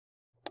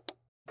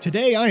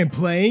Today I am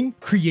playing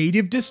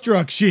Creative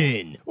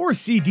Destruction, or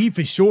CD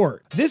for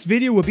short. This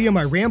video will be in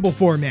my Ramble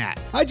format.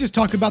 I just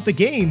talk about the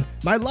game,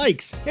 my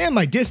likes, and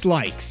my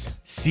dislikes.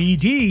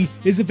 CD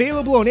is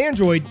available on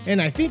Android and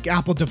I think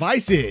Apple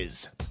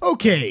devices.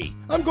 Okay,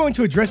 I'm going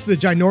to address the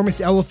ginormous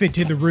elephant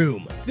in the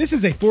room. This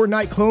is a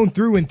Fortnite clone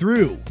through and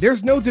through.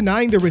 There's no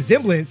denying the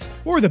resemblance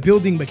or the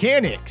building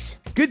mechanics.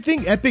 Good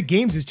thing Epic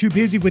Games is too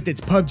busy with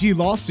its PUBG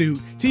lawsuit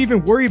to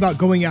even worry about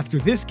going after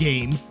this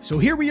game. So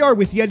here we are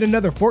with yet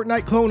another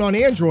Fortnite clone on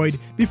Android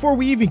before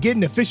we even get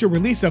an official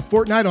release of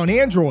Fortnite on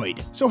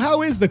Android. So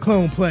how is the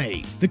clone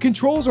play? The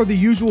controls are the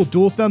usual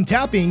dual thumb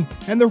tapping,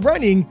 and the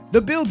running,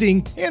 the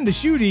building, and the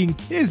shooting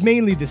is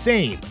mainly the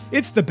same.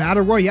 It's the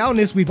battle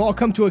royale-ness we've all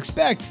come to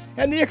expect,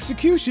 and the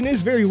execution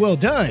is very well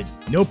done.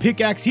 No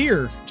pickaxe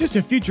here, just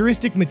a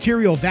futuristic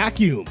material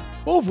vacuum.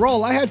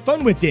 Overall, I had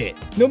fun with it.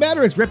 No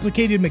matter its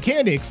replicated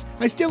mechanics,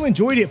 I still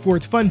enjoyed it for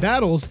its fun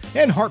battles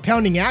and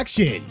heart-pounding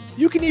action.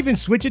 You can even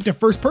switch it to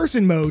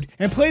first-person mode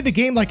and play the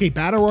game like a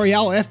battle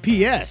royale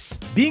FPS.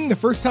 Being the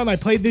first time I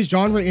played this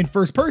genre in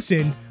first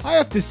person, I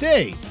have to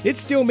say, it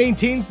still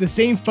maintains the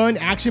same fun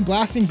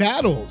action-blasting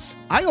battles.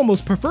 I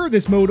almost prefer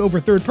this mode over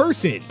third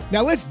person.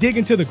 Now let's dig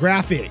into the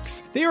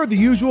graphics. They are the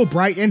usual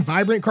bright and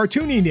vibrant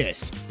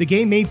cartooniness. The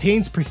game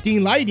maintains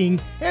pristine lighting,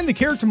 and the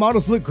character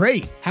models look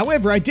great.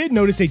 However, I did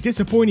notice a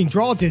disappointing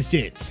draw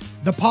distance.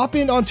 The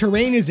pop-in on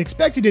terrain is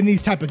expected in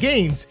these type of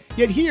games,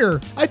 yet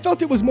here, I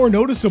felt it was more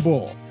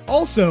noticeable.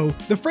 Also,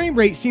 the frame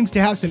rate seems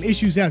to have some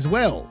issues as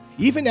well.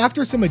 Even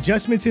after some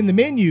adjustments in the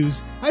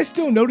menus, I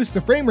still notice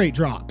the frame rate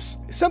drops,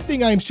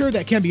 something I am sure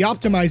that can be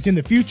optimized in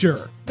the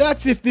future.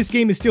 That's if this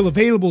game is still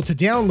available to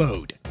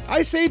download.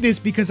 I say this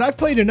because I've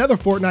played another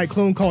Fortnite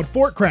clone called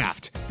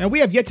Fortcraft, and we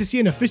have yet to see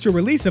an official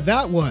release of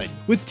that one.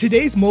 With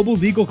today's mobile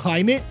legal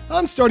climate,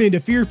 I'm starting to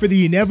fear for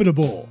the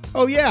inevitable.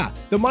 Oh yeah,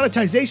 the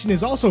monetization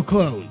is also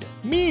cloned,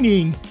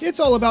 meaning it's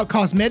all about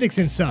cosmetics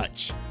and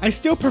such. I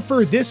still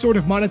prefer this sort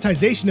of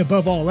monetization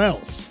above all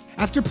else.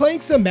 After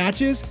playing some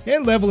matches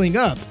and leveling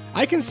up,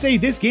 I can say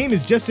this game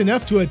is just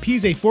enough to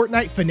appease a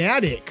Fortnite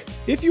fanatic.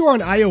 If you're on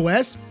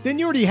iOS, then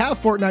you already have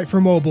Fortnite for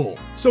mobile,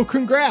 so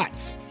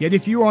congrats! Yet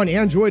if you're on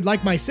Android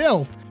like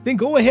myself, then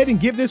go ahead and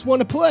give this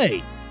one a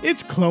play.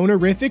 It's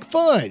clone-erific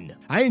fun.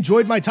 I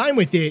enjoyed my time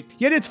with it,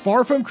 yet it's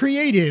far from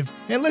creative,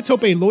 and let's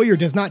hope a lawyer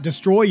does not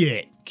destroy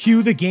it.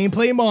 Cue the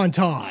gameplay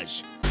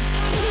montage.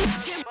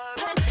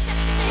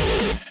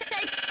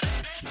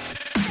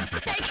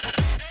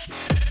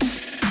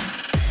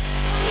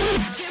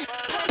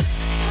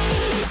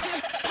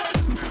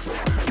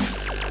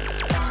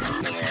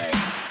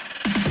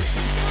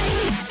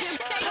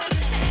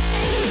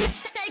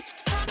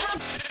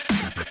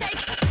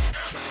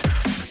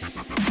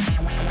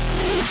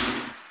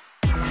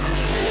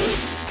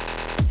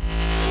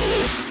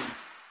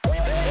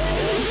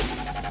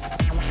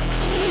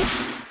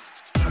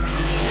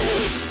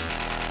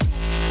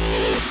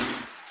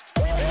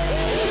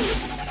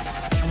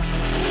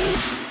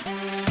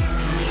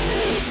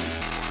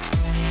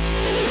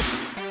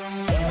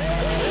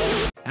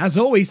 As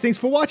always, thanks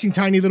for watching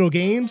Tiny Little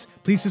Games.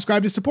 Please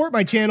subscribe to support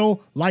my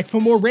channel, like for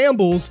more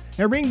rambles,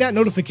 and ring that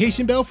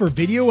notification bell for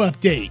video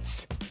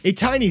updates. A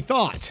tiny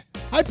thought.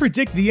 I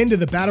predict the end of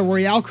the Battle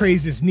Royale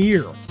craze is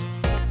near.